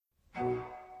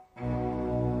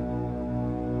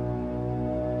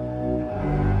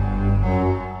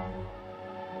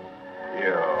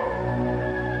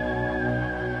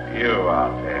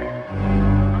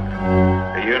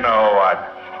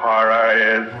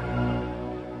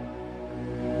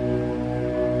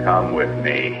Come with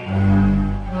me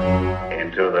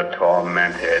into the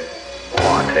tormented,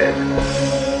 haunted,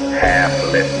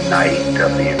 half-lit night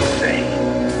of the insane.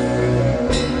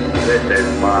 This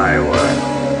is my world.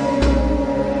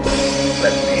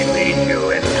 Let me lead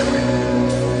you into it.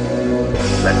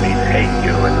 Let me take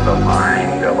you into the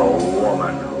mind of a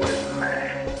woman who is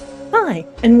mad. Hi,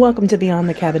 and welcome to Beyond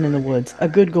the Cabin in the Woods, a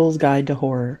good ghouls guide to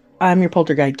horror. I'm your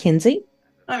poltergeist, Kinsey.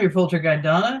 I'm your poltergeist,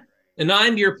 Donna. And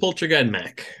I'm your poltergeist,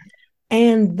 Mac.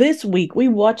 And this week we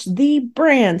watched the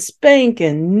brand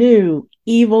spanking new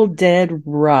Evil Dead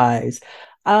Rise.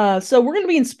 So we're going to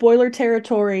be in spoiler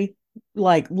territory,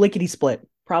 like lickety split,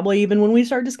 probably even when we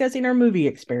start discussing our movie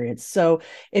experience. So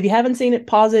if you haven't seen it,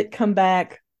 pause it, come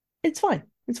back. It's fine.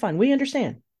 It's fine. We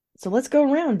understand. So let's go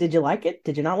around. Did you like it?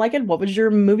 Did you not like it? What was your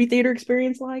movie theater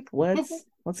experience like? Let's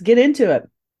get into it.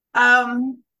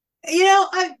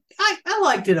 I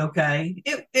liked it okay.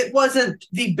 It wasn't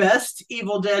the best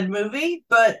Evil Dead movie,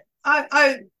 but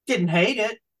I didn't hate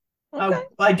it. Okay.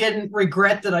 I didn't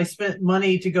regret that I spent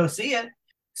money to go see it.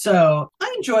 So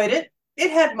I enjoyed it. It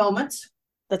had moments.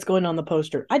 That's going on the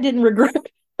poster. I didn't regret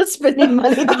spending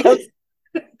money to go.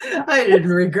 I didn't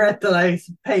regret that I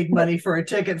paid money for a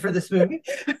ticket for this movie.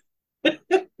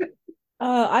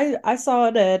 I saw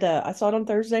it on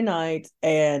Thursday night,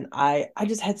 and I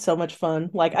just had so much fun.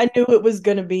 Like, I knew it was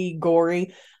gonna be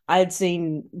gory. I had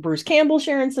seen Bruce Campbell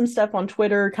sharing some stuff on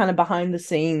Twitter, kind of behind the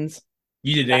scenes.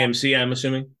 You did AMC, I'm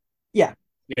assuming? Yeah.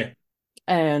 Yeah.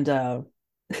 And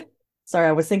sorry,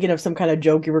 I was thinking of some kind of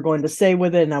joke you were going to say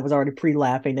with it, and I was already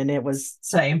pre-laughing, and it was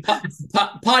same.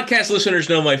 Podcast listeners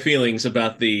know my feelings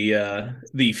about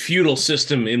the feudal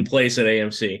system in place at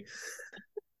AMC.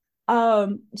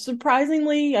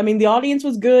 Surprisingly, I mean, the audience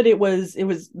was good.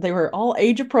 They were all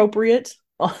age appropriate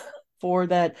for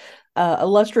that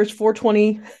illustrious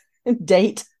 420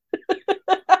 date.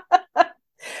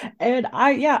 And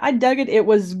I dug it. It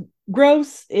was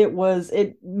gross.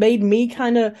 It made me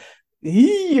kind of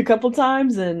a couple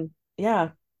times, and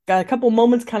got a couple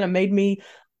moments kind of made me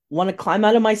want to climb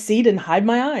out of my seat and hide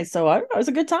my eyes. So it was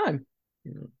a good time.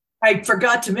 I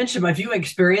forgot to mention my viewing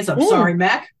experience. I'm sorry,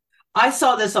 Mac. I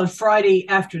saw this on Friday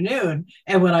afternoon,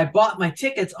 and when I bought my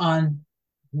tickets on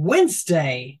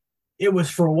Wednesday, it was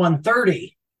for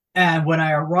 1:30. And when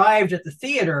I arrived at the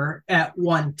theater at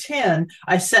 1:10,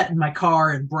 I sat in my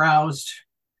car and browsed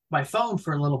my phone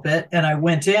for a little bit, and I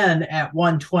went in at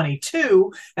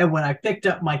 1:22, and when I picked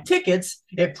up my tickets,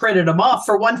 it printed them off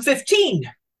for 1:15.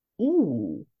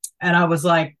 Ooh. And I was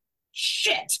like,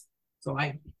 shit. So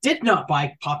I did not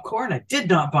buy popcorn. I did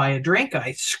not buy a drink.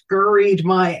 I scurried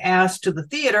my ass to the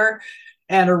theater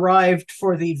and arrived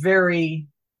for the very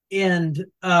end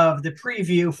of the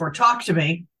preview for Talk to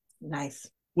Me. Nice.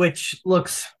 Which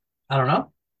looks, I don't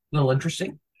know, a little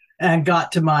interesting. And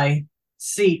got to my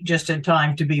seat just in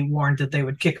time to be warned that they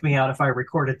would kick me out if I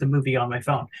recorded the movie on my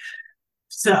phone.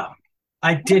 So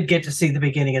I did get to see the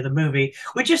beginning of the movie,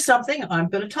 which is something I'm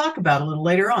going to talk about a little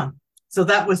later on. So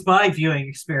that was my viewing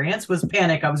experience, was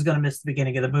panic. I was going to miss the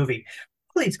beginning of the movie.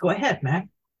 Please go ahead, Mac.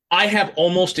 I have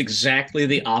almost exactly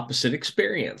the opposite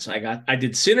experience. I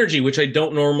did Synergy, which I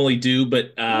don't normally do, but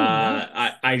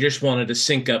nice. I just wanted to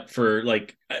sync up for,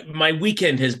 like, my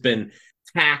weekend has been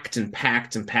packed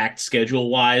schedule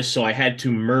wise, so I had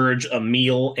to merge a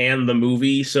meal and the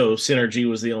movie. So Synergy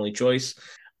was the only choice.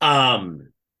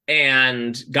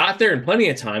 And got there in plenty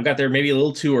of time. Got there maybe a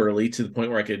little too early, to the point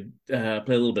where I could play a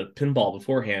little bit of pinball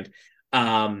beforehand.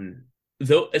 The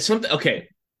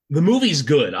movie's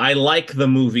good. I like the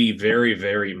movie very,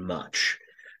 very much.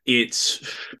 It's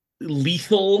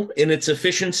lethal in its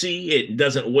efficiency. It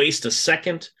doesn't waste a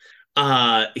second.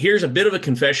 Here's a bit of a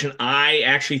confession. I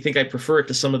actually think I prefer it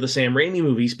to some of the Sam Raimi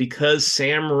movies, because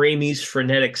Sam Raimi's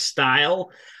frenetic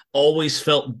style always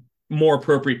felt more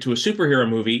appropriate to a superhero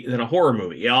movie than a horror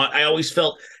movie. I always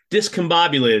felt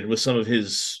discombobulated with some of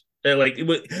his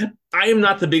I am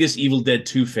not the biggest Evil Dead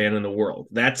 2 fan in the world.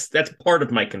 That's part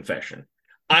of my confession.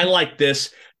 I like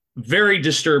this. Very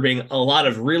disturbing. A lot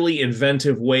of really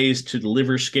inventive ways to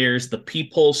deliver scares. The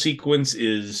peephole sequence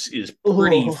is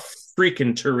pretty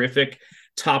freaking terrific,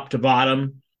 top to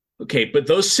bottom. Okay, but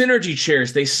those Synergy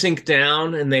chairs, they sink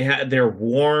down and they're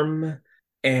warm.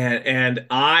 And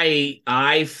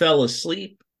I fell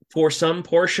asleep for some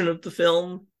portion of the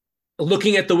film.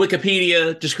 Looking at the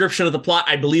Wikipedia description of the plot,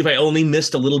 I believe I only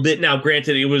missed a little bit. Now,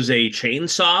 granted, it was a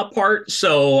chainsaw part,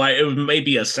 so it may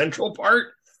be a central part.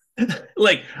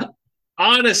 Like,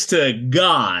 honest to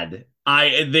God,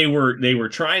 they were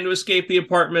trying to escape the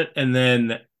apartment, and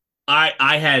then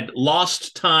I had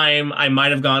lost time. I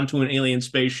might have gone to an alien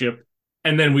spaceship,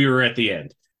 and then we were at the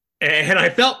end. And I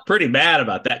felt pretty bad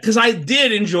about that because I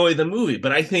did enjoy the movie,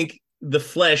 but I think the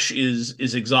flesh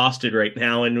is exhausted right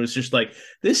now, and it was just like,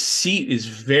 this seat is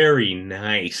very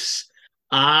nice.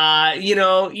 You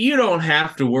don't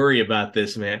have to worry about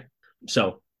this, man.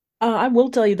 So I will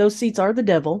tell you, those seats are the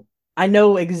devil. I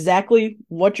know exactly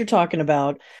what you're talking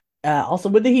about. Also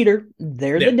with the heater,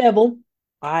 they're the yeah. devil.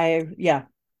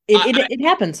 It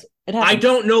happens. It I happens.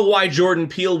 don't know why Jordan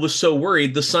Peele was so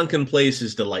worried. The sunken place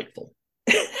is delightful,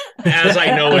 as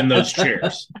I know in those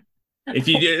chairs. If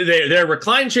you they're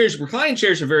recline chairs. Recline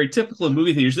chairs are very typical in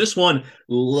movie theaters. This one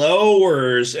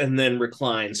lowers and then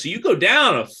reclines, so you go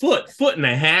down a foot and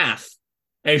a half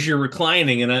as you're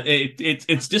reclining, and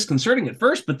it's disconcerting at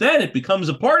first, but then it becomes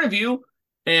a part of you.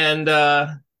 And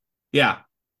yeah,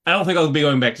 I don't think I'll be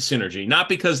going back to Synergy. Not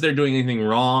because they're doing anything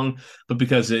wrong, but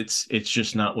because it's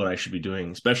just not what I should be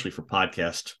doing, especially for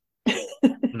podcast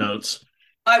notes.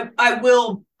 I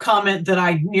will comment that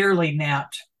I nearly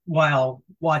napped while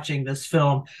watching this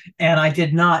film, and I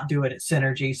did not do it at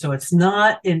Synergy, so it's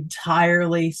not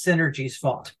entirely Synergy's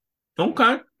fault.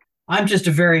 Okay. I'm just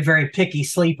a very, very picky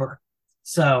sleeper,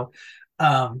 so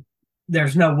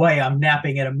there's no way I'm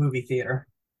napping at a movie theater.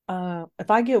 If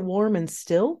I get warm and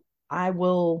still, I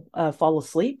will fall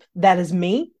asleep. That is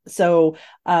me. So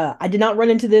I did not run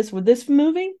into this with this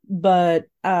movie, but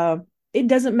it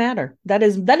doesn't matter. That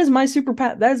is my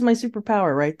superpower. That is my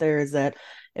superpower right there. Is that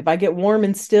if I get warm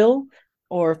and still,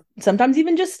 or sometimes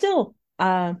even just still,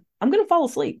 I'm gonna fall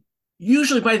asleep.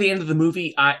 Usually by the end of the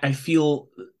movie, I feel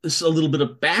a little bit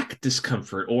of back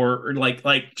discomfort, or like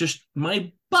just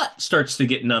my butt starts to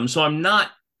get numb. So I'm not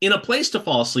in a place to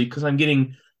fall asleep because I'm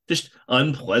getting just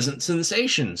unpleasant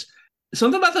sensations.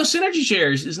 Something about those Synergy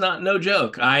chairs is no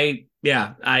joke. I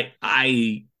bet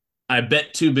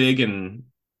too big, and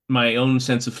my own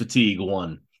sense of fatigue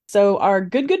won. So our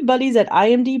good buddies at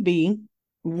IMDb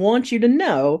want you to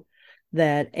know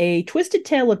that a twisted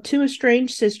tale of two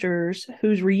estranged sisters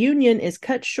whose reunion is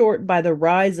cut short by the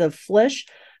rise of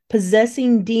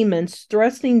flesh-possessing demons,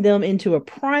 thrusting them into a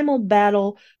primal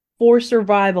battle for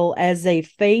survival as they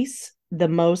face the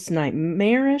most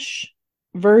nightmarish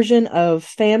version of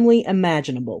family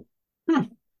imaginable.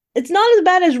 It's not as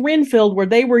bad as Renfield, where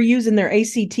they were using their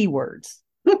ACT words.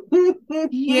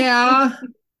 Yeah,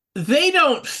 they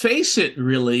don't face it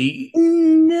really.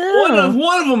 No.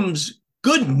 One of them's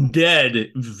good and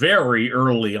dead very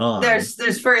early on. There's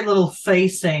very little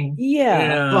facing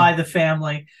by the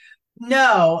family.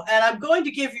 No, and I'm going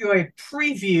to give you a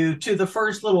preview to the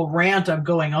first little rant I'm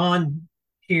going on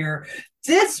here.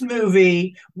 This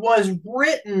movie was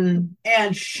written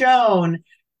and shown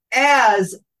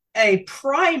as a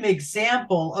prime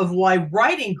example of why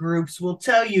writing groups will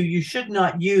tell you should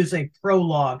not use a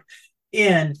prologue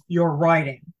in your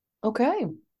writing. Okay.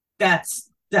 That's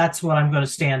what I'm going to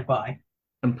stand by.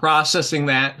 I'm processing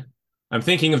that. I'm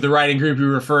thinking of the writing group you're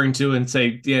referring to and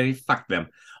say, yeah, fuck them.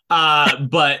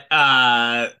 But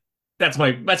that's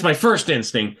my first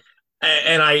instinct.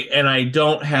 And I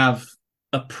don't have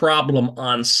a problem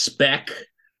on spec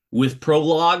with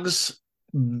prologues.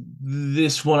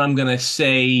 This one, I'm going to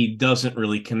say, doesn't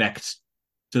really connect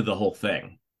to the whole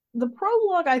thing. The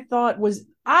prologue I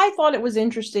thought it was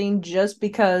interesting just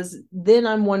because then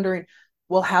I'm wondering,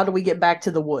 well, how do we get back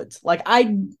to the woods? Like I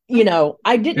didn't know.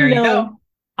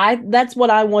 That's what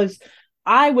I was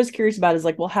curious about, is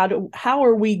like, well, how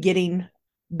are we getting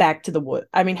back to the wood?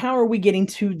 I mean, how are we getting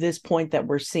to this point that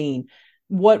we're seeing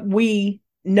what we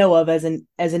know of as an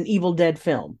Evil Dead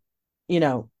film?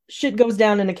 Shit goes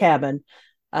down in a cabin.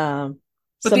 But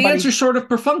the answer's sort of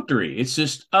perfunctory. It's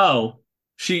just,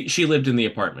 she lived in the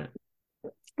apartment.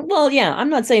 Well, yeah, I'm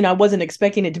not saying I wasn't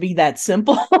expecting it to be that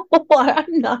simple.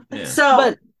 I'm not. Yeah. So,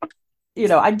 but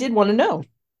I did want to know.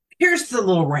 Here's the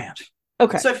little rant.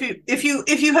 Okay. So if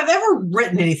you have ever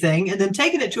written anything and then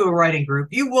taken it to a writing group,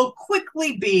 you will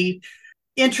quickly be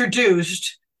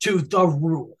introduced to the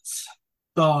rules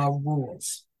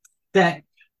that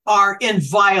are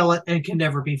inviolate and can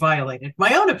never be violated.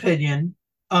 My own opinion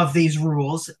of these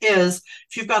rules is,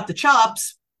 if you've got the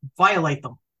chops, violate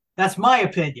them. That's my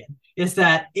opinion, is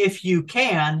that if you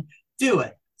can, do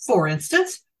it. For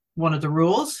instance, one of the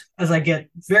rules, as I get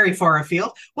very far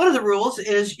afield, one of the rules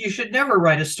is you should never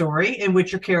write a story in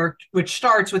which which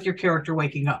starts with your character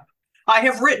waking up. I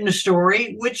have written a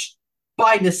story which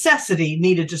by necessity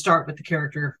needed to start with the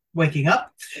character waking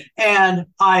up, and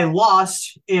I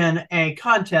lost in a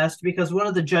contest because one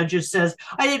of the judges says,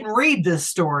 I didn't read this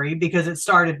story because it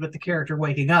started with the character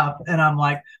waking up. And I'm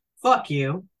like, fuck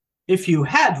you. If you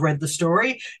had read the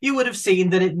story, you would have seen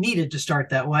that it needed to start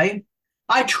that way.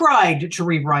 I tried to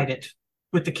rewrite it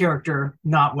with the character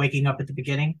not waking up at the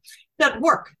beginning. Doesn't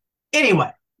work.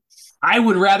 Anyway, I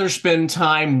would rather spend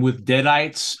time with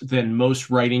Deadites than most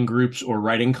writing groups or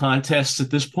writing contests at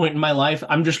this point in my life.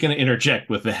 I'm just going to interject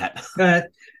with that.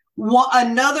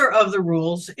 another of the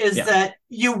rules is Yeah. that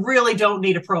you really don't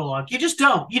need a prologue. You just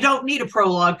don't. You don't need a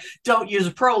prologue. Don't use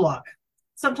a prologue.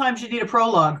 Sometimes you need a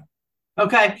prologue.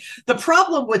 Okay. The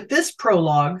problem with this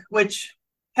prologue, which,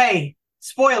 hey,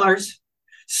 spoilers,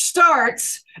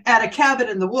 starts at a cabin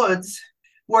in the woods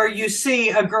where you see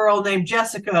a girl named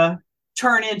Jessica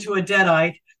turn into a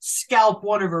deadite, scalp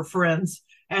one of her friends,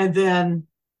 and then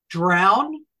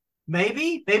drown.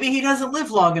 Maybe he doesn't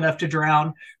live long enough to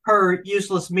drown her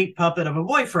useless meat puppet of a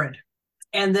boyfriend,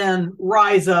 and then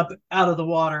rise up out of the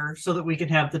water so that we can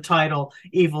have the title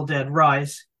Evil Dead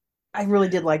Rise. I really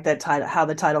did like that title, how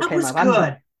the title came up.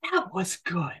 That was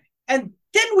good. And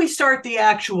then we start the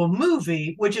actual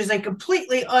movie, which is a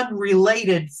completely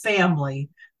unrelated family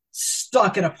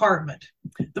stuck in an apartment.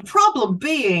 The problem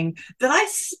being that I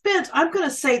spent, I'm going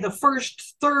to say, the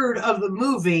first third of the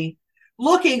movie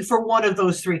looking for one of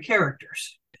those three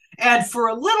characters. And for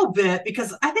a little bit,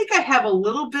 because I think I have a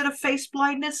little bit of face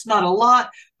blindness, not a lot,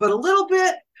 but a little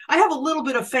bit. I have a little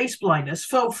bit of face blindness.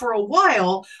 So for a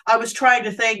while, I was trying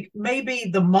to think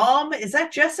maybe the mom, is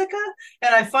that Jessica?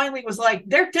 And I finally was like,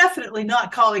 they're definitely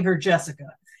not calling her Jessica.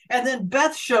 And then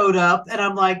Beth showed up, and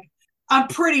I'm like, I'm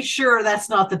pretty sure that's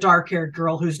not the dark-haired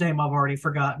girl whose name I've already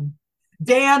forgotten.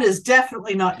 Dan is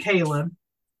definitely not Caleb.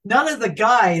 None of the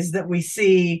guys that we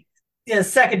see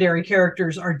as secondary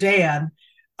characters are Dan.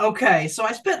 Okay, so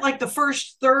I spent like the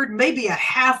first third, maybe a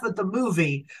half of the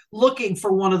movie looking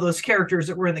for one of those characters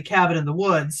that were in the cabin in the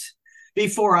woods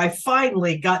before I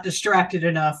finally got distracted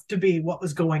enough to be what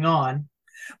was going on.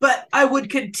 But I would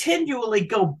continually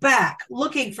go back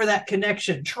looking for that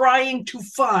connection, trying to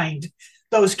find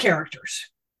those characters.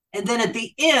 And then at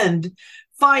the end,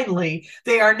 finally,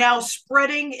 they are now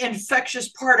spreading infectious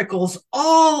particles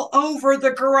all over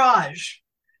the garage.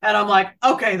 And I'm like,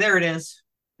 okay, there it is.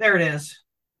 There it is.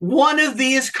 One of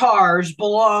these cars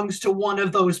belongs to one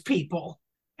of those people.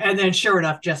 And then sure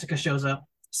enough, Jessica shows up.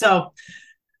 So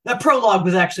the prologue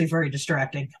was actually very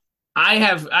distracting. I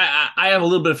have a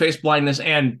little bit of face blindness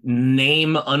and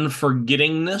name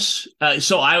unforgettingness.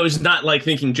 So I was not like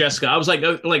thinking Jessica. I was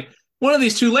like one of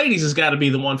these two ladies has got to be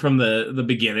the one from the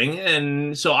beginning.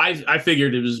 And so I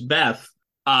figured it was Beth.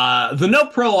 The no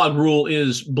prologue rule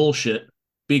is bullshit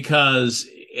because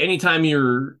anytime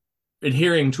you're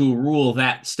adhering to a rule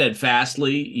that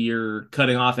steadfastly, you're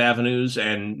cutting off avenues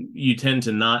and you tend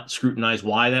to not scrutinize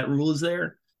why that rule is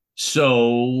there.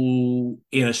 So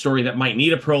in a story that might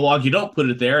need a prologue, you don't put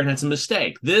it there, and that's a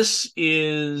mistake. This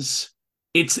is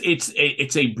it's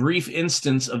a brief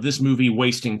instance of this movie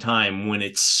wasting time when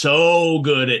it's so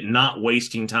good at not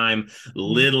wasting time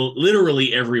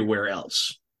literally everywhere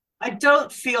else. I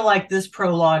don't feel like this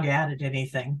prologue added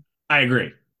anything. I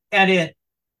agree. And it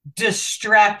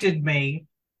distracted me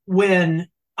when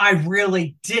I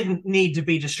really didn't need to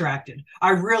be distracted. I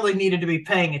really needed to be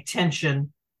paying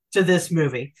attention to this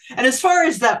movie. And as far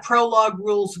as that prologue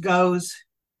rules goes,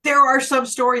 there are some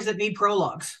stories that need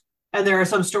prologues, and there are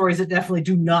some stories that definitely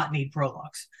do not need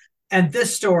prologues. And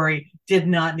this story did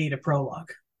not need a prologue.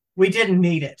 We didn't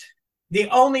need it. The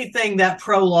only thing that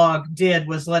prologue did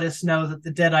was let us know that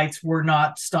the Deadites were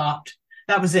not stopped.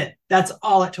 That was it. That's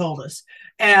all it told us.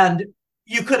 And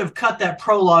you could have cut that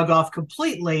prologue off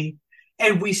completely,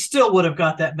 and we still would have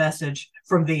got that message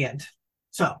from the end.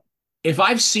 So if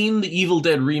I've seen the Evil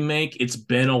Dead remake, it's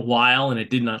been a while and it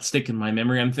did not stick in my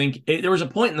memory. I'm thinking there was a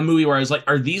point in the movie where I was like,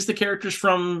 are these the characters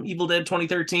from Evil Dead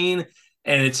 2013?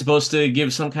 And it's supposed to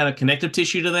give some kind of connective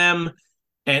tissue to them.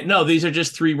 And no, these are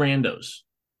just three randos.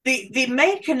 The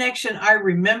main connection I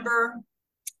remember,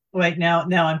 wait, now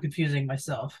I'm confusing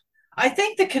myself. I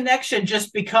think the connection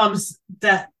just becomes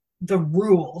that the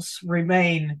rules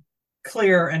remain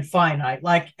clear and finite,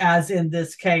 like as in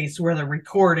this case where the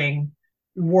recording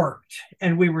worked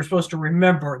and we were supposed to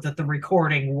remember that the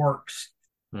recording works.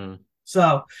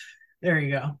 So there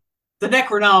you go. The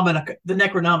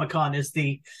Necronomicon is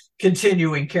the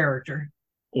continuing character.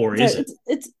 Or is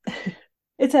it?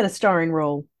 It's had a starring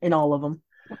role in all of them.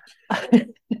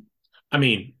 I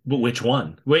mean, but which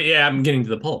one? Wait, yeah, I'm getting to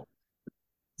the poll.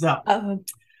 So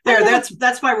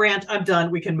that's my rant. I'm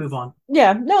done. We can move on.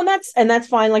 Yeah, no, that's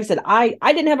fine. Like I said, I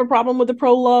didn't have a problem with the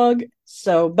prologue,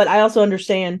 but I also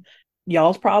understand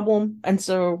y'all's problem, and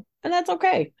that's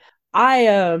okay.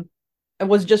 I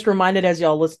was just reminded as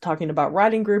y'all was talking about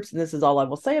writing groups, and this is all I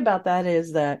will say about that,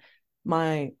 is that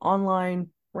my online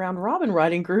round robin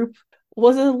writing group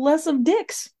was a less of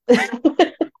dicks.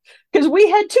 Because we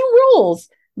had two rules: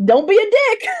 don't be a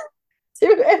dick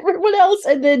to everyone else,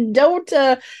 and then don't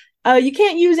You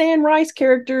can't use Anne Rice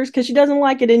characters because she doesn't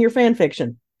like it in your fan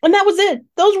fiction. And that was it.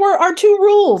 Those were our 2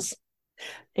 rules.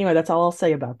 Anyway, that's all I'll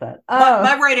say about that.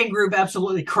 My writing group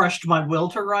absolutely crushed my will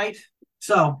to write.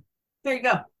 So there you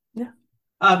go. Yeah.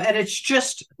 And it's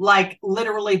just like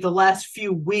literally the last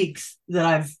few weeks that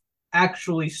I've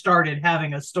actually started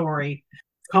having a story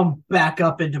come back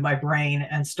up into my brain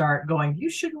and start going, you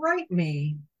should write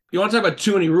me. You want to talk about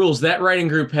too many rules? That writing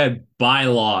group had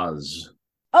bylaws.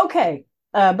 Okay,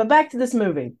 but back to this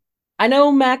movie. I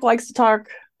know Mac likes to talk,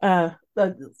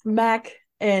 Mac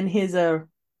and his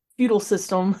feudal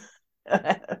system.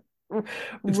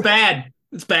 It's bad.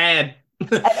 It's bad.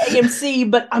 At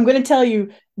AMC, but I'm going to tell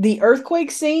you, the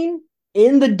earthquake scene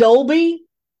in the Dolby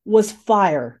was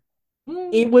fire.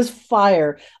 It was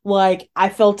fire. Like, I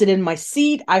felt it in my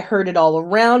seat. I heard it all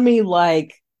around me.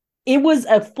 Like, it was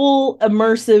a full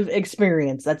immersive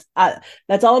experience. That's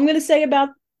all I'm going to say about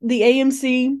the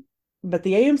AMC. But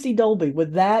the AMC Dolby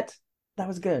with that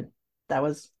was good. That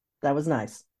was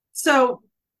nice. So,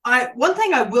 one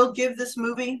thing I will give this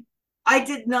movie, I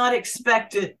did not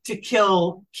expect it to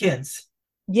kill kids.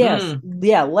 Yes.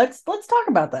 Yeah, let's talk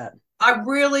about that. I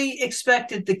really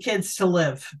expected the kids to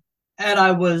live, and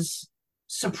I was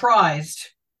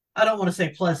surprised. I don't want to say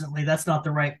pleasantly, that's not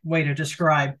the right way to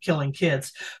describe killing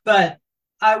kids, but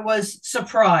I was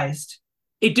surprised.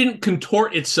 It didn't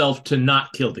contort itself to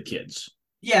not kill the kids.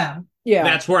 Yeah.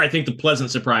 That's where I think the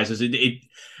pleasant surprise is.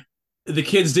 The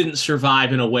kids didn't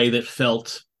survive in a way that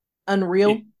felt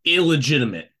unreal,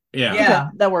 illegitimate. Yeah. Yeah, okay,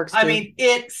 that works too. I mean,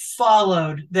 it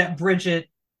followed that Bridget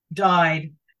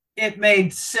died. It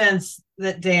made sense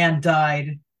that Dan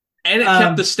died. And it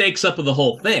kept the stakes up of the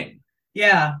whole thing.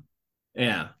 Yeah.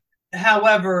 Yeah.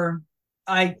 However,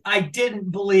 I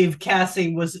didn't believe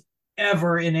Cassie was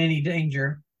ever in any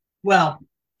danger. Well,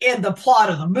 in the plot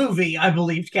of the movie, I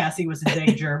believed Cassie was in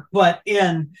danger, but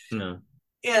I don't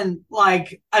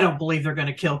believe they're going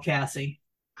to kill Cassie.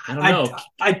 I don't know.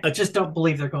 I just don't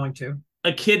believe they're going to.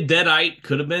 A kid deadite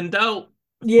could have been dope.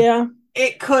 Yeah.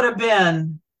 It could have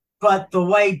been, but the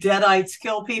way deadites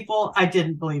kill people, I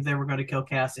didn't believe they were going to kill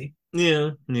Cassie.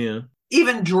 Yeah.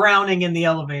 Even drowning in the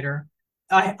elevator,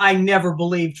 I never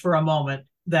believed for a moment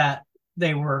that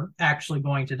they were actually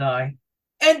going to die.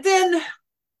 And then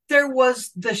there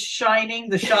was The Shining,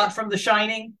 the shot from The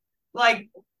Shining. Like,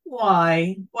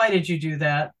 why? Why did you do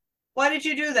that? Why did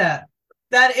you do that?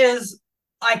 That is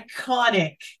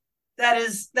iconic. That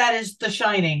is The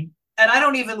Shining. And I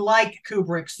don't even like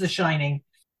Kubrick's The Shining.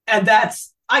 And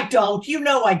I don't. You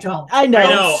know I don't. I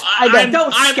know.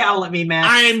 Don't scowl at me, Matt.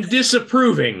 I'm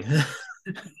disapproving.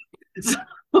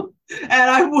 And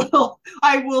I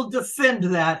will defend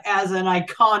that as an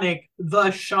iconic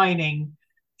The Shining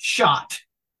shot.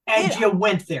 And you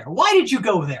went there. Why did you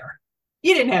go there?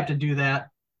 You didn't have to do that.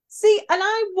 See, and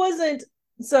I wasn't.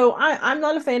 So I'm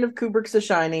not a fan of Kubrick's The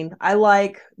Shining. I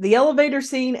like the elevator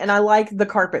scene and I like the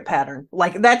carpet pattern.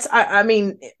 Like that's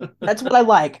that's what I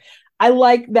like. I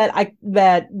like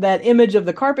that image of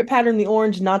the carpet pattern, the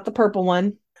orange, not the purple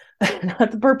one,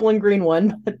 not the purple and green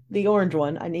one, but the orange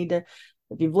one. I need to,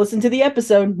 if you've listened to the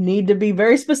episode, need to be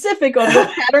very specific on what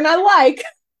pattern I like.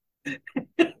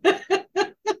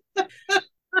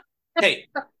 Hey,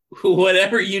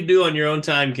 whatever you do on your own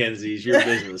time, Kenzie, is your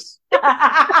business.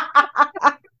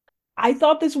 I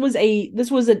thought this was a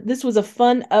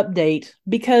fun update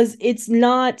because it's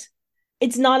not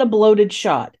a bloated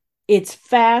shot. It's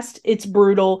fast, it's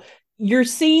brutal. You're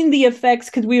seeing the effects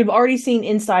because we have already seen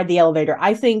inside the elevator.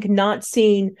 I think not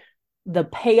seeing the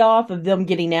payoff of them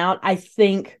getting out, I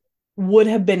think would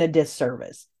have been a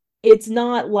disservice. It's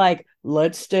not like,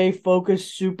 let's stay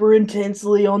focused super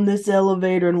intensely on this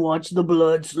elevator and watch the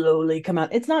blood slowly come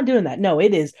out. It's not doing that. No,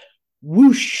 it is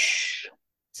whoosh.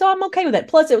 So I'm okay with that.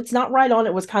 Plus, it's not right on.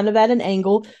 It was kind of at an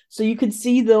angle, so you could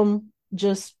see them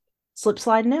just slip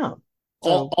sliding out.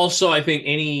 So. Also, I think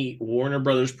any Warner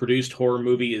Brothers produced horror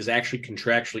movie is actually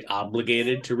contractually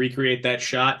obligated to recreate that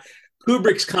shot.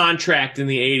 Kubrick's contract in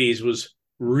the 80s was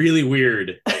really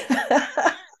weird.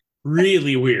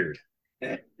 Really weird.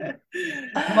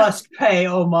 Must pay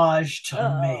homage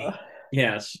to me.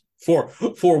 Yes. For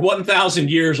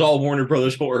 1,000 years, all Warner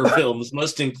Brothers horror films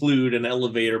must include an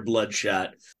elevator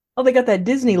bloodshot. Oh, they got that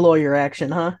Disney lawyer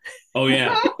action, huh? Oh,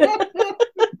 yeah.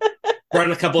 Brought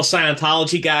in a couple of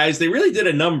Scientology guys. They really did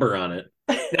a number on it.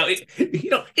 Now,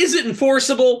 is it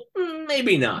enforceable?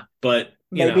 Maybe not, but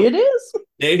maybe it is.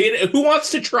 Who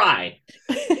wants to try?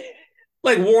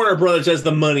 Like Warner Brothers has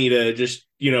the money to just,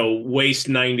 waste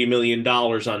 $90 million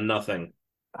on nothing.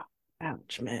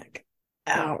 Ouch, Mac.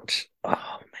 Ouch. Oh,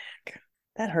 Mac.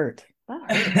 That hurt.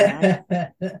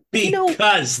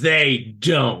 Because they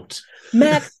don't.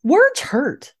 Mac, words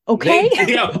hurt, okay?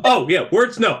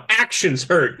 Words no, actions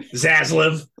hurt,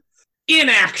 Zaslav.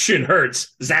 Inaction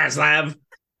hurts, Zaslav.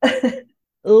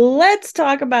 Let's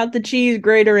talk about the cheese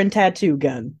grater and tattoo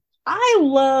gun.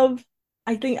 Would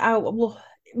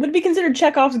it be considered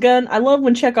Chekhov's gun? I love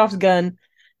when Chekhov's gun,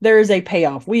 there is a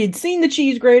payoff. We had seen the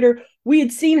cheese grater. We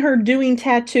had seen her doing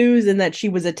tattoos and that she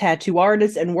was a tattoo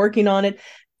artist and working on it.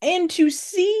 And to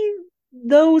see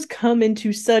those come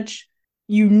into such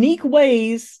unique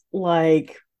ways,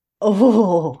 like,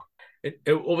 oh.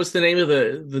 What was the name of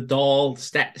the doll?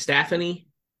 Staphany?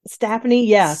 Staphany,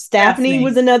 yeah. Staphany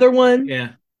was another one. Yeah.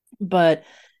 But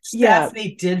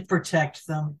Staphany did protect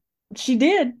them. She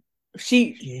did.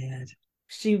 She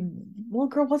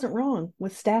girl wasn't wrong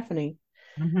with Staphany.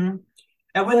 Mm-hmm.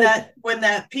 And when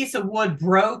that piece of wood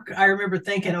broke, I remember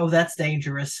thinking, "Oh, that's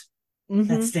dangerous. Mm-hmm.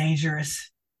 That's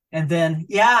dangerous." And then,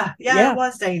 it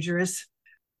was dangerous.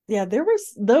 Yeah, there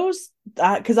was those.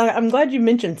 Because I'm glad you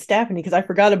mentioned Staphany because I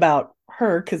forgot about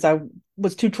her because I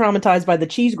was too traumatized by the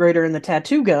cheese grater and the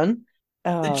tattoo gun.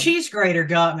 The cheese grater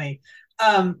got me.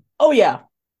 Oh yeah,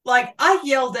 like I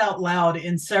yelled out loud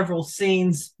in several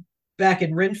scenes back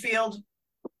in Renfield.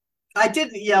 I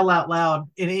didn't yell out loud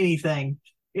in anything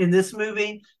in this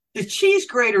movie. The cheese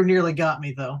grater nearly got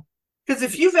me though. Because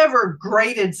if you've ever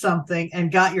grated something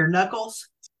and got your knuckles,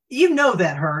 you know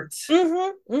that hurts.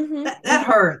 Mm-hmm, mm-hmm, that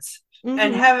hurts. Mm-hmm.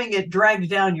 And having it dragged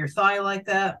down your thigh like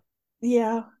that.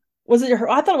 Yeah. Was it her?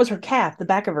 I thought it was her calf, the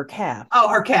back of her calf. Oh,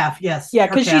 her calf, yes. Yeah,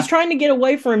 because she's trying to get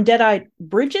away from Deadite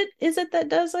Bridget, is it that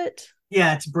does it?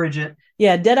 Yeah, it's Bridget.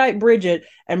 Yeah, Deadite Bridget.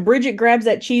 And Bridget grabs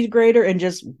that cheese grater and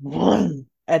just, and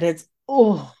it's,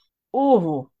 oh.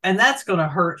 And that's going to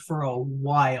hurt for a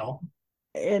while.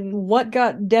 And what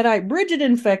got Deadite Bridget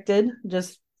infected,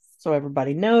 just so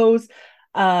everybody knows,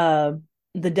 the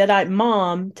Deadite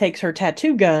mom takes her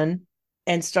tattoo gun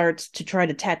and starts to try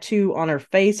to tattoo on her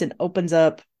face and opens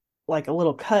up like a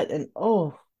little cut, and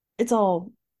it's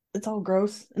all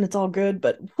gross and it's all good,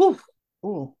 but whew.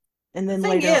 And then the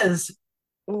thing is,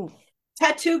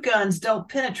 tattoo guns don't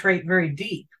penetrate very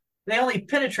deep. They only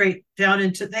penetrate down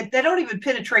into they don't even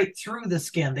penetrate through the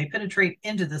skin. They penetrate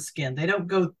into the skin. They don't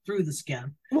go through the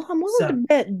skin. Well, I'm willing to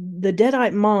bet the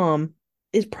Deadite mom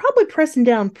is probably pressing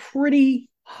down pretty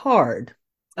hard.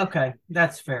 Okay,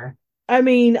 that's fair. I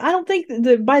mean, I don't think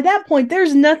by that point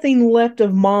there's nothing left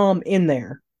of mom in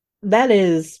there. That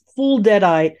is full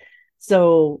Deadite,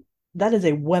 so that is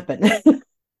a weapon.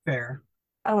 Fair.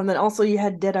 Oh, and then also you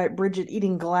had Deadite Bridget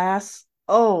eating glass.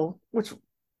 Oh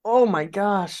my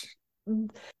gosh.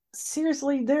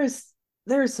 Seriously, there's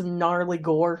some gnarly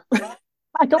gore.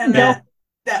 I don't know.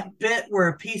 That bit where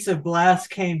a piece of glass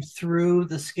came through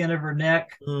the skin of her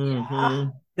neck. Mm-hmm.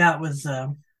 That was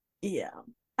yeah.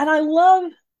 And I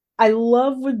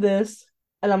love with this,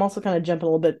 and I'm also kind of jumping a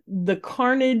little bit, the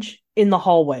carnage in the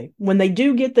hallway when they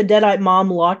do get the Deadite mom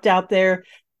locked out there,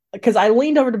 because I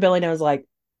leaned over to Billy and I was like,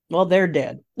 well, they're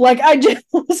dead. Like I just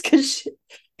was because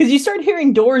you start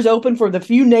hearing doors open for the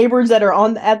few neighbors that are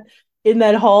in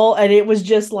that hall, and it was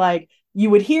just like you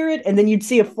would hear it and then you'd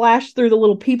see a flash through the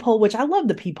little peephole, which I love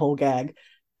the peephole gag,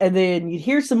 and then you'd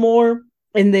hear some more,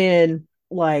 and then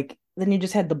you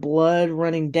just had the blood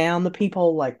running down the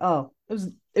peephole. Like, oh,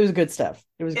 it was good stuff.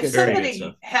 It was if good.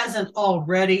 Somebody hasn't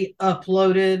already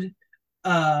uploaded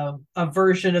a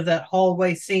version of that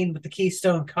hallway scene with the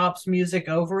Keystone Cops music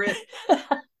over it,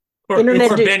 or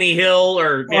Benny Hill,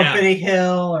 or Benny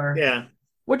Hill, or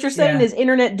What you're saying is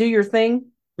internet, do your thing.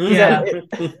 Yeah,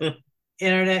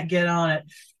 internet, get on it.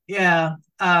 Yeah.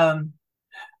 And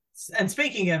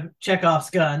speaking of Chekhov's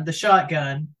gun, the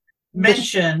shotgun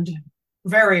mentioned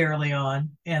very early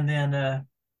on, and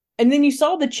then you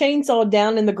saw the chainsaw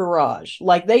down in the garage.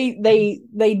 Like they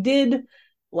did,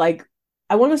 like,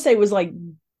 I want to say it was like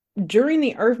during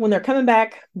the when they're coming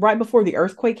back right before the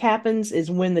earthquake happens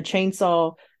is when the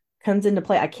chainsaw comes into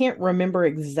play. I can't remember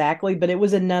exactly, but it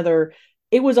was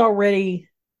already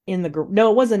in the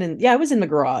no, it wasn't in. Yeah, it was in the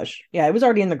garage. Yeah, it was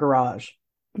already in the garage.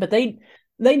 But they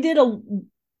did a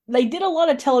lot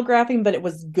of telegraphing, but it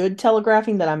was good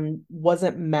telegraphing that I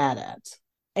wasn't mad at.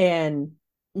 And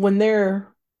when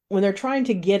they're trying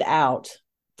to get out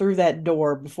through that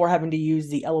door before having to use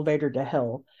the elevator to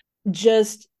hell,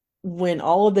 just when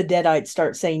all of the Deadites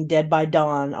start saying "Dead by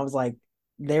Dawn," I was like,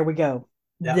 "There we go.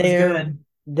 That was good.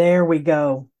 There we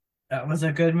go." That was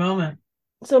a good moment.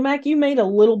 So, Mac, you made a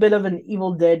little bit of an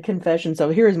Evil Dead confession. So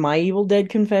here's my Evil Dead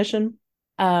confession.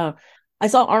 I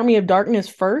saw Army of Darkness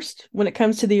first when it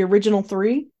comes to the original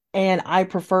 3, and I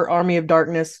prefer Army of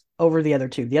Darkness over the other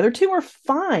 2. The other 2 are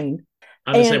fine.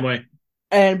 I'm the same way.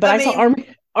 But I saw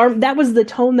that was the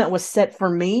tone that was set for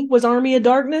me, was Army of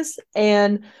Darkness.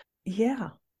 And yeah,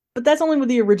 but that's only with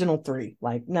the original three.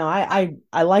 Like, no,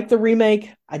 I like the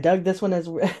remake. I dug this one as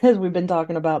we've been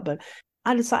talking about, but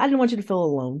I didn't want you to feel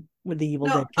alone with the Evil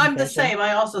No, Dead I'm the confession. same.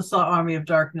 I also saw Army of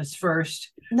Darkness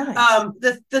first. Nice.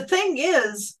 The thing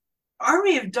is,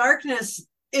 Army of Darkness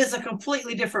is a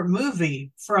completely different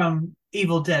movie from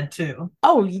Evil Dead 2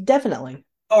 Oh, definitely.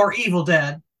 or Evil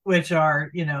Dead, which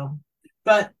are,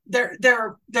 but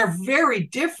they're very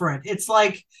different. It's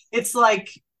like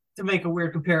to make a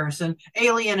weird comparison,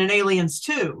 Alien and Aliens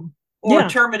 2 or Yeah.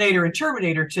 Terminator and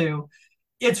Terminator 2.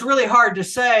 It's really hard to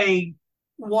say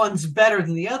one's better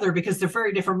than the other because they're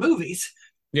very different movies.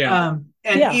 Yeah.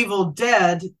 And Yeah. Evil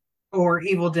Dead or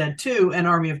Evil Dead 2 and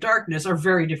Army of Darkness are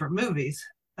very different movies.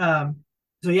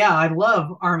 So yeah, I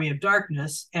love Army of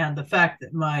Darkness, and the fact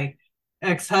that my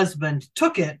ex-husband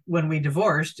took it when we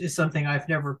divorced is something I've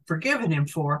never forgiven him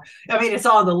for. I mean, it's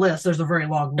on the list. There's a very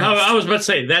long list. I was about to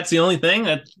say that's the only thing.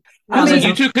 I I mean-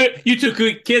 mean, you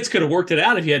two kids could have worked it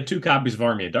out if you had 2 copies of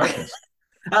Army of Darkness.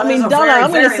 I mean, there's a Donna, very,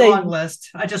 I'm gonna very say- long list.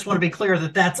 I just want to be clear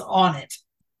that that's on it.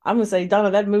 I'm gonna say,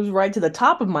 Donna, that moves right to the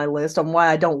top of my list on why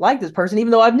I don't like this person, even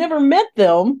though I've never met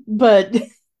them. But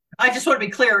I just want to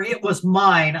be clear, it was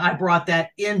mine. I brought that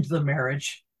into the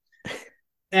marriage,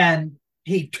 and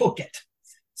he took it.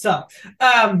 So,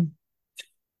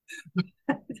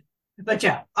 but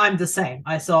yeah, I'm the same.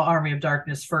 I saw Army of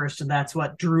Darkness first, and that's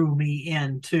what drew me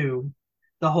into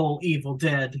the whole Evil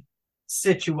Dead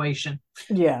situation.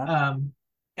 yeah,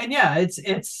 And yeah,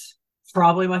 it's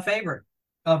probably my favorite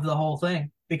of the whole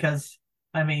thing because,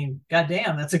 I mean,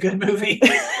 goddamn, that's a good movie.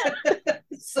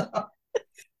 So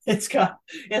it's got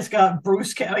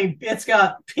Bruce. I mean, it's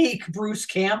got peak Bruce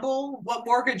Campbell. What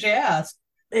more could you ask?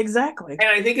 exactly. And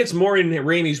I think it's more in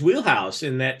Raimi's wheelhouse,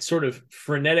 in that sort of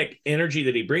frenetic energy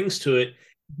that he brings to it.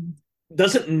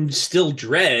 Doesn't instill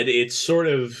dread. It's sort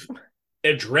of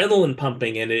adrenaline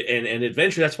pumping and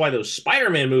adventure. That's why those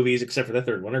Spider-Man movies, except for the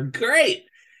third one, are great.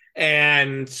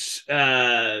 And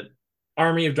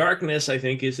Army of Darkness, I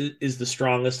think, is the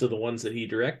strongest of the ones that he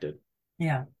directed.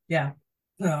 Yeah.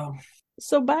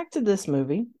 So back to this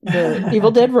movie, the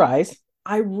Evil Dead Rise.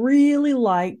 I really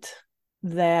liked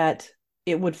that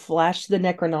it would flash the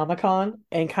Necronomicon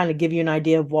and kind of give you an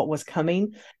idea of what was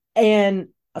coming. And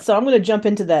so I'm going to jump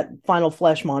into that final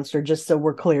flesh monster just so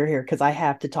we're clear here, because I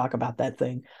have to talk about that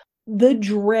thing. The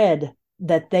dread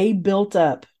that they built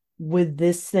up with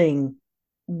this thing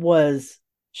was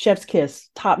chef's kiss,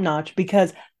 top notch,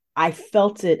 because I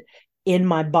felt it in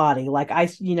my body. Like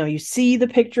you see the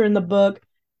picture in the book,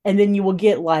 and then you will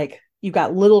get you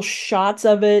got little shots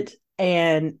of it,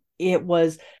 and it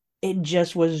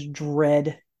just was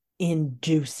dread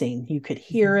inducing. You could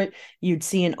hear it, you'd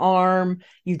see an arm,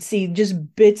 you'd see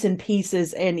just bits and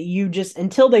pieces, and you just,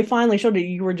 until they finally showed it,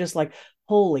 you were just like,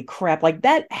 holy crap. Like,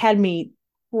 that had me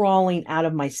crawling out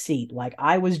of my seat. Like,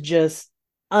 I was just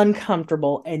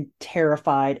uncomfortable and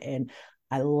terrified, and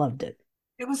I loved it.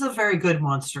 It was a very good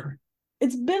monster.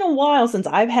 It's been a while since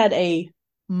I've had a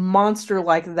monster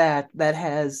like that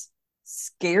has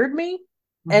scared me.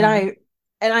 Mhm.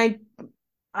 And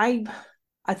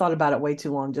I thought about it way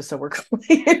too long, just so we're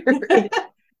clear.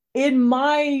 In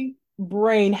my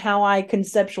brain, how I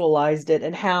conceptualized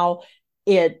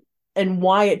it and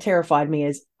why it terrified me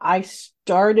is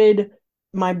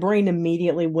my brain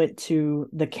immediately went to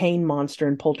the Kane monster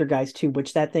in Poltergeist 2,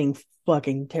 which that thing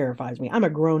fucking terrifies me. I'm a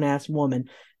grown-ass woman,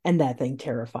 and that thing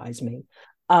terrifies me.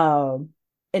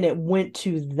 And it went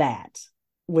to that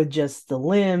with just the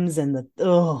limbs and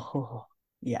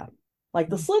yeah. Like,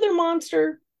 the Slither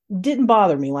monster didn't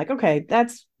bother me. Like, okay,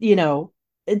 that's,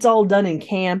 it's all done in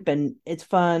camp and it's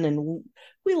fun and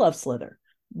we love Slither.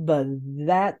 But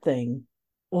that thing,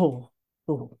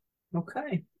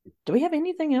 Okay. Do we have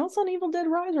anything else on Evil Dead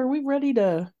Rise, or are we ready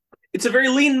to? It's a very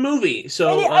lean movie,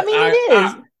 so it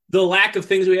is. The lack of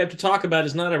things we have to talk about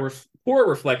is not a poor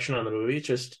reflection on the movie. It's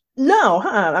just No,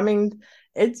 I mean,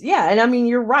 and I mean,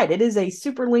 you're right. It is a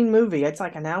super lean movie. It's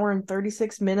like an hour and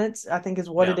 36 minutes, I think, is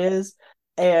what it is.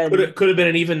 And could have been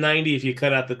an even 90 if you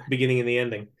cut out the beginning and the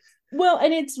ending. Well,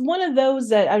 and it's one of those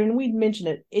that, I mean, we'd mentioned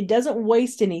it. It doesn't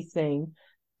waste anything.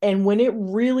 And when it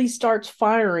really starts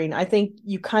firing, I think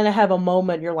you kind of have a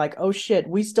moment. You're like, oh shit,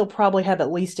 we still probably have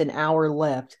at least an hour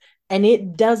left. And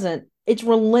it doesn't, it's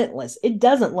relentless. It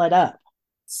doesn't let up.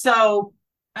 So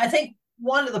I think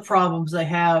one of the problems they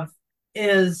have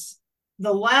is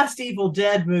the last Evil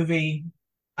Dead movie,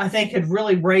 I think, had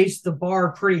really raised the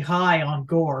bar pretty high on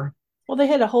gore. Well, they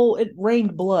had it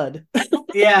rained blood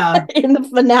Yeah. in the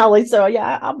finale. So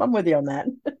yeah, I'm with you on that.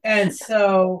 And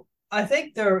so I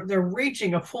think they're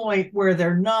reaching a point where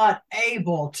they're not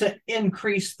able to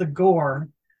increase the gore,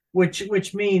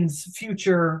 which means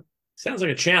Sounds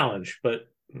like a challenge, but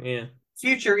yeah.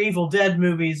 future Evil Dead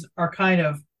movies are kind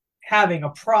of having a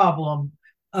problem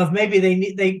of maybe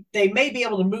they may be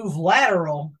able to move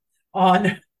lateral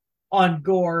on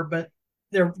gore, but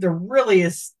there really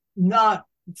is not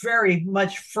very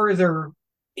much further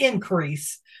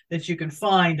increase that you can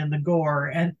find in the gore,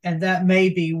 and that may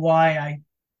be why I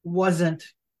wasn't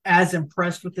as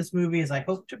impressed with this movie as I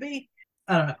hoped to be.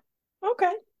 I don't know.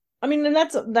 Okay. I mean, and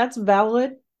that's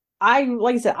valid.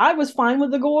 Like I said, I was fine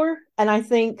with the gore, and I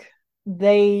think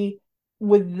they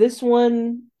with this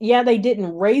one, yeah, they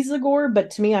didn't raise the gore,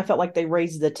 but to me, I felt like they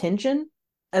raised the tension,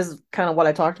 as kind of what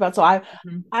I talked about. So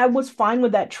I was fine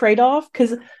with that trade-off,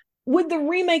 because with the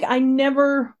remake, I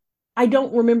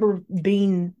don't remember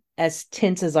being as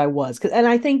tense as I was, and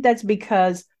I think that's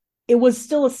because it was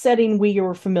still a setting we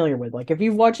were familiar with. Like, if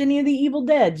you've watched any of the Evil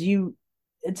Deads,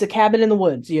 it's a cabin in the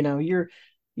woods.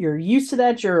 You're used to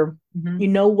that. You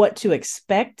know what to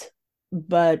expect.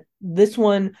 But this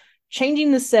one,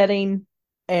 changing the setting,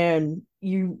 and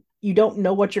you don't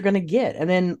know what you're going to get.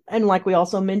 And like we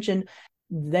also mentioned,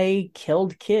 they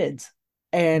killed kids.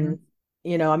 And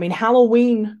I mean,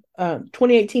 Halloween,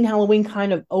 2018 Halloween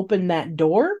kind of opened that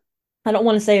door. I don't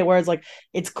want to say it where it's like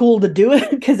it's cool to do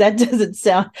it, because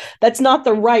that's not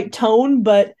the right tone,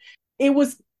 but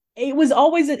it's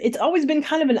always been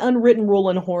kind of an unwritten rule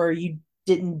in horror. You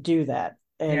didn't do that.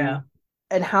 And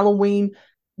Halloween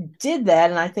did that,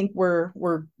 and I think we're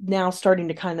now starting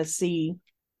to kind of see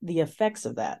the effects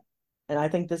of that. And I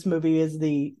think this movie is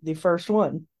the first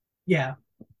one. Yeah.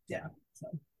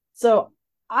 So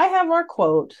I have our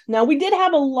quote. Now, we did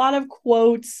have a lot of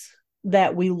quotes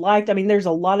that we liked. I mean, there's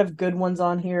a lot of good ones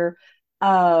on here.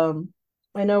 I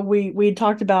know we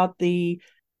talked about the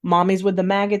mommies with the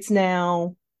maggots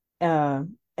now.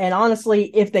 And honestly,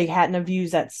 if they hadn't have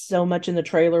used that so much in the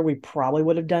trailer, we probably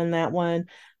would have done that one.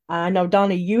 I know,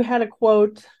 Donna, you had a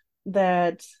quote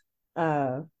that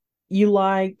you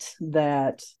liked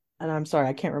that, and I'm sorry,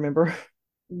 I can't remember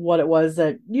what it was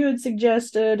that you had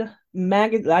suggested.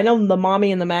 Maggots. I know the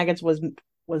mommy and the maggots was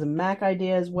a Mac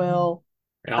idea as well.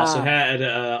 I also had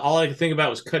all I could think about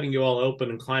was cutting you all open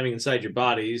and climbing inside your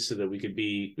bodies so that we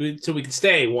could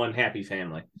stay one happy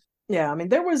family. Yeah, I mean,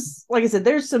 there was, like I said,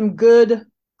 there's some good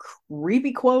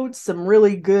creepy quotes, some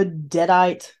really good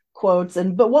Deadite quotes,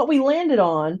 but what we landed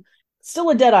on, still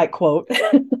a Deadite quote,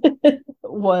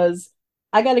 was,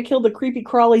 "I got to kill the creepy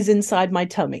crawlies inside my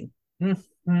tummy."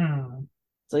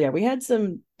 So yeah, we had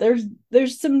some. There's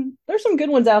some good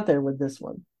ones out there with this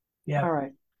one. Yeah. All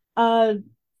right.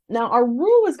 Now our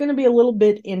rule is going to be a little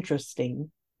bit interesting.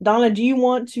 Donna, do you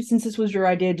want to, since this was your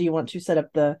idea, do you want to set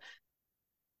up the?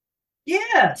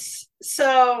 Yes.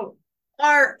 So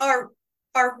our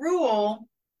rule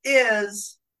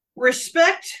is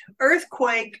respect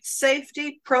earthquake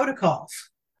safety protocols.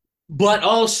 But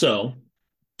also,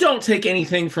 don't take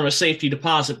anything from a safety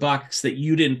deposit box that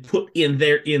you didn't put in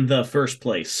there in the first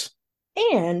place.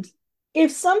 And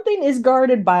if something is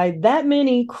guarded by that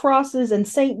many crosses and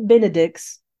Saint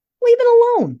Benedicts, leave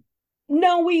it alone.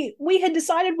 No, we had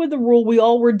decided with the rule, we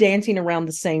all were dancing around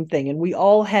the same thing, and we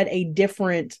all had a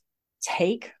different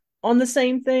take on the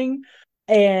same thing.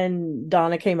 And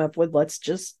Donna came up with,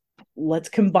 let's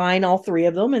combine all three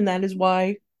of them, and that is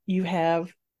why you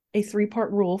have a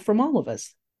 3-part rule from all of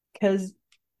us. Because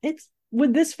it's,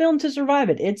 with this film, to survive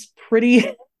it, it's pretty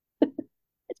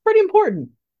it's pretty important.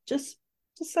 Just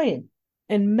saying.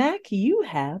 And Mac, you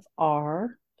have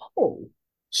our poll.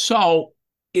 So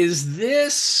is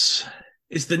the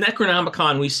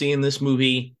Necronomicon we see in this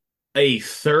movie a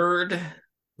third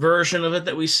version of it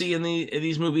that we see in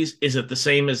these movies? Is it the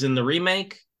same as in the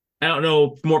remake? I don't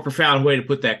know a more profound way to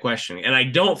put that question. And I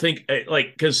don't think,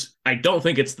 because I don't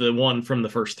think it's the one from the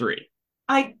first 3.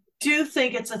 I do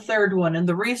think it's a third one. And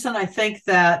the reason I think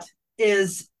that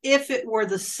is, if it were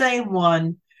the same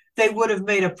one, they would have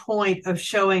made a point of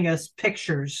showing us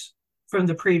pictures from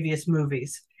the previous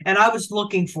movies. And I was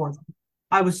looking for them.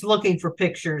 I was looking for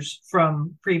pictures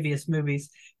from previous movies,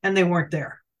 and they weren't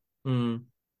there.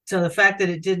 So the fact that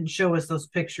it didn't show us those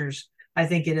pictures, I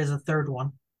think it is a third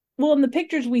one. Well, and the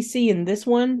pictures we see in this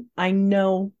one, I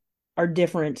know, are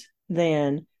different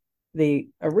than the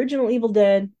original Evil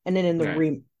Dead, and then in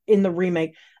the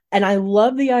remake. And I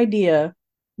love the idea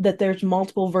that there's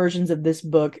multiple versions of this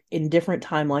book in different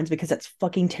timelines, because that's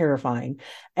fucking terrifying.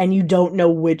 And you don't know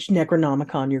which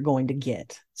Necronomicon you're going to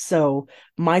get. So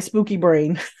my spooky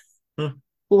brain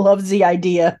loves the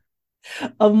idea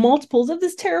of multiples of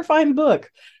this terrifying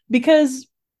book, because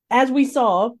as we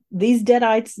saw, these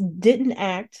Deadites didn't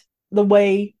act the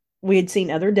way we had seen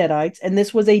other deadites, and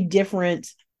this was a different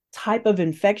type of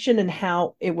infection and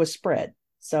how it was spread.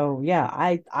 So yeah,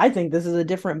 I think this is a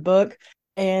different book,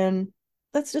 and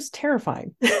that's just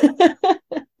terrifying.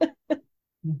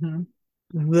 Mm-hmm.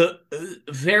 The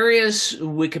various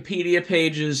Wikipedia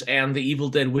pages and the Evil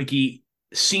Dead wiki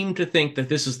seem to think that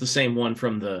this is the same one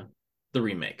from the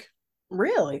remake.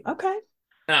 Really? Okay.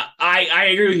 I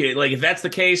agree with you. Like, if that's the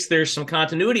case, there's some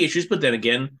continuity issues. But then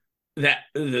again, that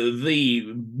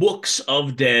the books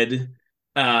of Dead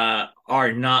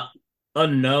are not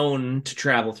unknown to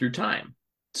travel through time,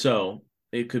 so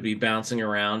it could be bouncing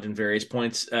around in various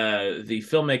points. The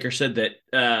filmmaker said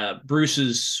that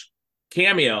Bruce's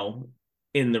cameo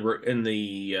in the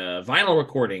vinyl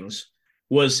recordings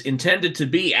was intended to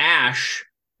be Ash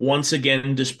once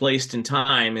again displaced in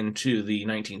time into the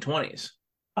 1920s.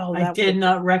 Oh, I did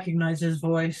not recognize his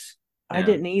voice. I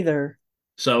didn't either.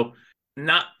 So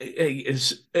not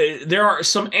there are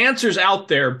some answers out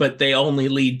there, but they only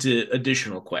lead to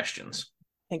additional questions.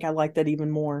 I think I like that even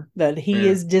more. That he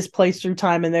is displaced through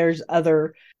time, and there's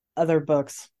other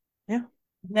books. Yeah.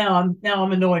 Now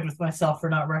I'm annoyed with myself for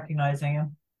not recognizing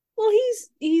him. Well,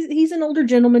 he's an older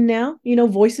gentleman now. You know,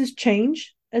 voices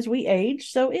change as we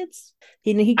age, so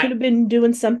he could have been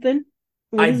doing something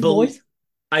with his voice.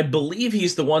 I believe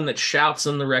he's the one that shouts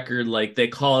on the record, like, they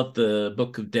call it the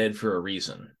Book of Dead for a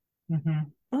reason.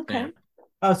 Mm-hmm. Okay. Yeah.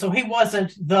 Oh, so he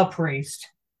wasn't the priest.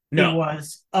 No. He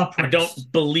was a priest. I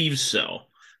don't believe so.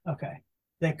 Okay.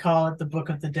 They call it the Book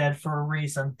of the Dead for a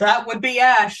reason. That would be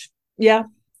Ash. Yeah.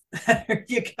 There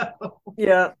you go.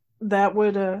 Yeah. That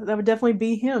would definitely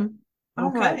be him.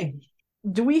 Okay. Right.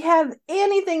 Do we have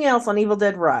anything else on Evil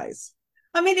Dead Rise?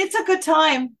 I mean, it's a good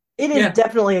time. It is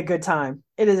definitely a good time.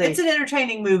 It's an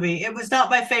entertaining movie. It was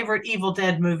not my favorite Evil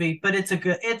Dead movie, but it's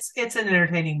an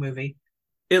entertaining movie.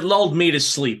 It lulled me to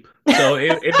sleep. So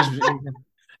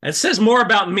it says more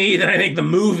about me than I think the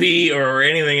movie or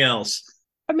anything else.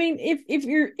 I mean, if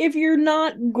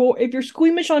you're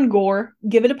squeamish on gore,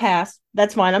 give it a pass.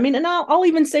 That's fine. I mean, and I'll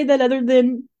even say that other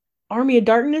than Army of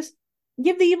Darkness,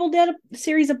 give the Evil Dead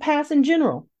series a pass in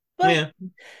general. But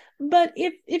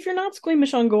if you're not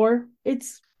squeamish on gore,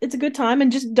 it's a good time,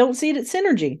 and just don't see it at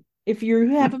Synergy if you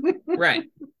have right.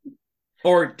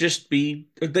 Or just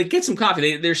get some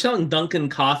coffee. They're selling Dunkin'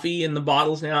 coffee in the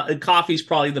bottles now. Coffee's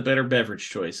probably the better beverage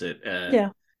choice at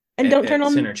and don't turn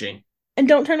on Synergy. And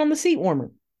don't turn on the seat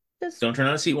warmer. Don't turn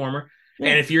on a seat warmer. Yeah.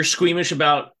 And if you're squeamish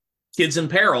about kids in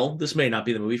peril, this may not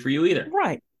be the movie for you either.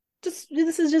 Right. This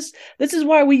is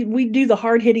why we do the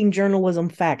hard-hitting journalism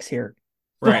facts here.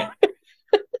 Right.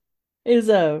 Is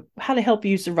how to help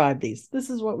you survive these.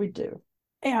 This is what we do.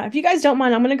 Yeah, if you guys don't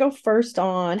mind, I'm going to go first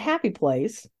on Happy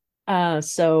Place.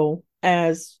 So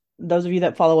as those of you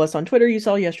that follow us on Twitter, you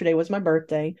saw yesterday was my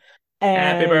birthday.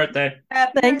 Happy birthday.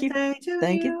 Thank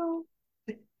you.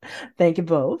 Thank you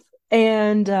both.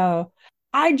 And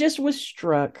I just was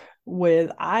struck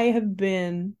with, I have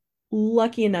been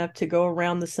lucky enough to go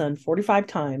around the sun 45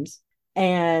 times,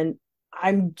 and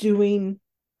I'm doing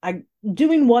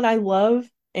what I love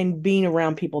and being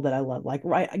around people that I love, like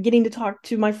getting to talk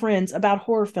to my friends about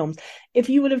horror films. If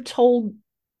you would have told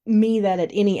me that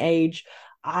at any age,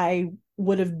 I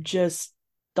would have just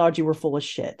thought you were full of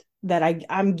shit. That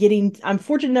I'm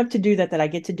fortunate enough to do that I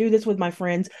get to do this with my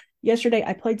friends. Yesterday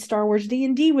I played Star Wars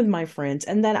D&D with my friends,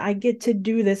 and that I get to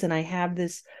do this, and I have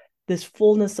this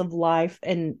fullness of life,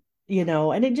 and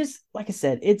and it just, like I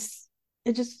said, it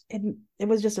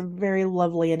was just a very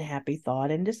lovely and happy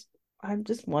thought, and I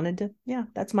just wanted to,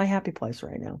 that's my happy place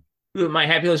right now. My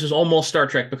happy place was almost Star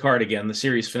Trek Picard again. The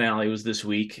series finale was this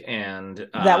week, and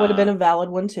that would have been a valid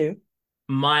one too.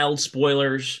 Mild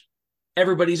spoilers.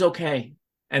 Everybody's okay.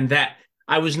 And that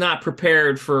I was not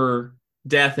prepared for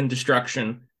death and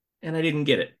destruction, and I didn't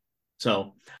get it.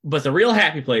 So, but the real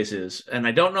happy place is, and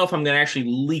I don't know if I'm going to actually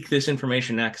leak this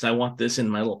information now because I want this in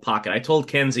my little pocket. I told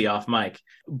Kenzie off mic,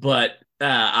 but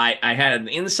I had an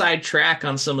inside track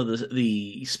on some of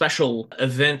the special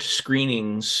event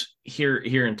screenings here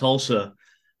in Tulsa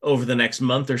over the next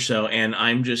month or so, and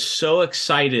I'm just so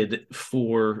excited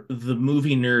for the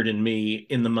movie nerd in me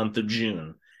in the month of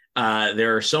June.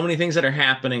 There are so many things that are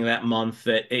happening that month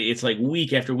that it's like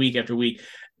week after week after week,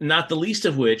 not the least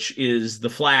of which is The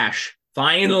Flash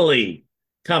finally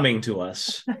coming to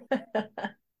us.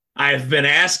 I've been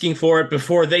asking for it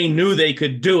before they knew they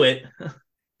could do it.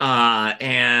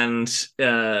 That's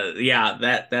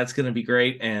going to be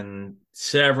great, and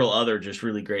several other just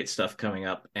really great stuff coming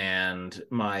up. And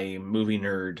my movie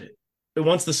nerd,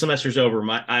 once the semester's over,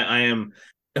 I am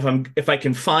if I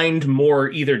can find more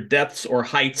either depths or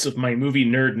heights of my movie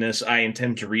nerdness, I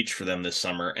intend to reach for them this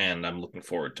summer, and I'm looking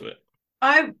forward to it.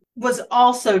 I was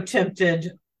also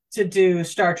tempted to do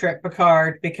Star Trek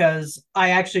Picard because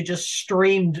I actually just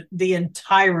streamed the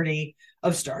entirety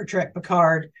of Star Trek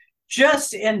Picard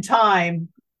just in time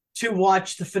to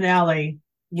watch the finale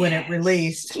when it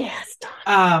released. Yes.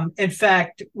 In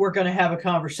fact, we're going to have a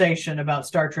conversation about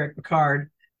Star Trek Picard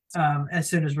as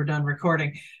soon as we're done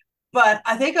recording. But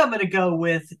I think I'm going to go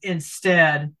with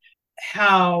instead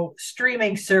how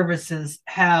streaming services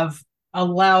have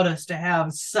allowed us to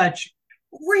have such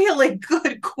really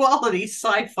good quality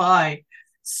sci-fi,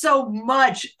 so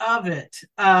much of it.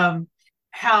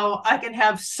 How I can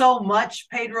have so much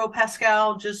Pedro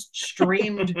Pascal just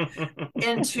streamed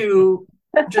into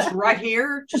just right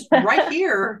here.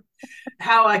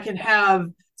 How I can have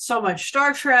so much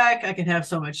Star Trek, I can have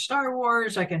so much Star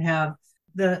Wars, I can have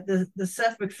the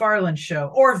Seth MacFarlane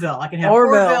show, Orville. I can have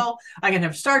Orville, I can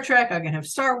have Star Trek, I can have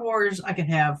Star Wars, I can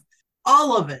have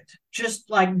all of it, just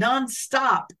like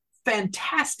nonstop,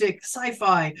 fantastic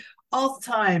sci-fi all the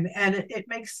time, and it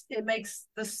makes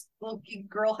this little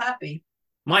girl happy.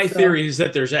 My theory is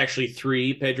that there's actually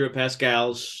 3 Pedro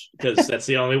Pascals, because that's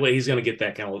the only way he's going to get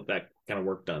that kind of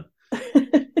work done.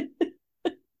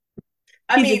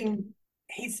 I mean,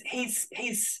 he's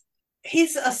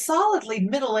a solidly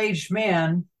middle-aged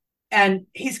man, and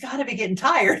he's got to be getting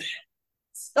tired.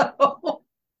 So,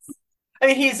 I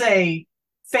mean, he's a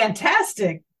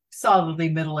fantastic, solidly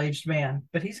middle-aged man,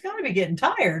 but he's got to be getting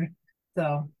tired.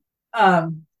 So,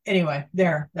 anyway,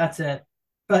 that's it.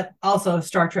 But also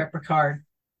Star Trek Picard.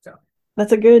 So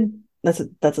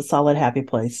that's a solid happy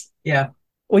place. Yeah.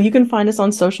 Well, you can find us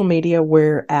on social media.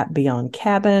 We're at Beyond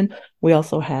Cabin. We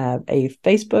also have a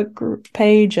Facebook group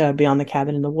page, Beyond the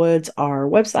Cabin in the Woods. Our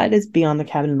website is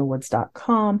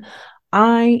beyondthecabininthewoods.com.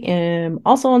 I am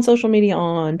also on social media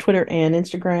on Twitter and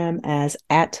Instagram as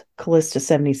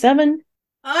 @Callista77.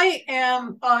 I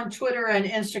am on Twitter and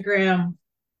Instagram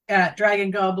at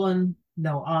Dragon Goblin.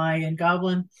 No I in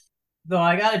Goblin. Though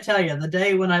I got to tell you, the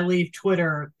day when I leave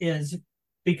Twitter is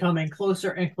becoming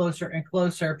closer and closer and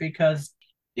closer because,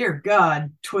 dear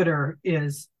God, Twitter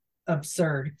is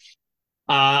absurd.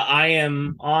 I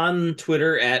am on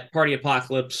Twitter at Party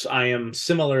Apocalypse. I am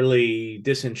similarly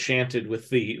disenchanted with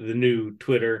the new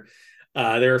Twitter.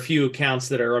 There are a few accounts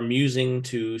that are amusing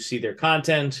to see their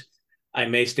content. I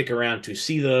may stick around to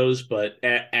see those, but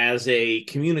as a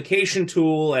communication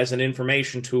tool, as an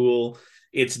information tool,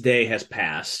 its day has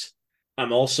passed.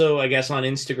 I'm also, I guess, on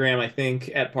Instagram, I think,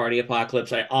 at Party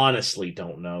Apocalypse. I honestly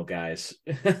don't know, guys.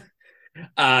 But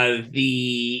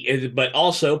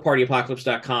also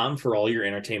partyapocalypse.com for all your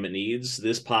entertainment needs.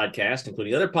 This podcast,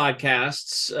 including other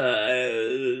podcasts,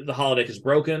 The Holodeck is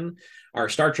Broken, our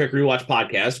Star Trek Rewatch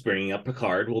podcast, bringing up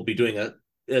Picard. We'll be doing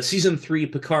a season 3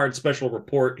 Picard special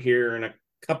report here in a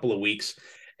couple of weeks.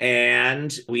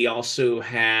 And we also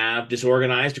have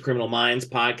Disorganized, a Criminal Minds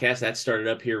podcast that started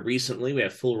up here recently. We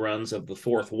have full runs of The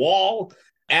Fourth Wall,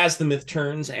 As the Myth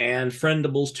Turns, and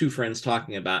Friendables, 2 friends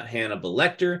talking about Hannibal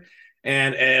Lecter.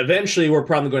 And eventually we're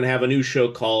probably going to have a new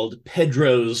show called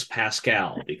Pedro's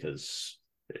Pascal, because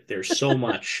there's so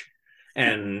much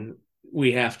and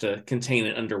we have to contain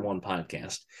it under one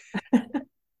podcast.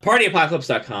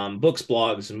 Partyapocalypse.com, books,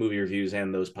 blogs, and movie reviews,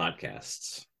 and those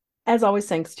podcasts. As always,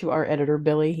 thanks to our editor,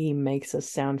 Billy. He makes us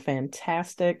sound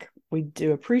fantastic. We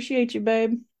do appreciate you,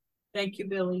 babe. Thank you,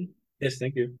 Billy. Yes,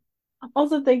 thank you.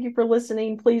 Also, thank you for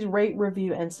listening. Please rate,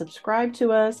 review, and subscribe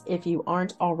to us if you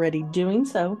aren't already doing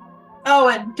so. Oh,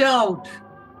 and don't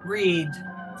read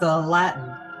the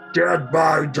Latin. Dead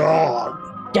by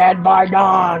dawn. Dead by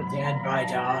dawn. Dead by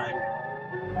dawn.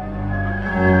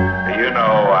 You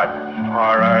know what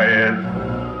horror is?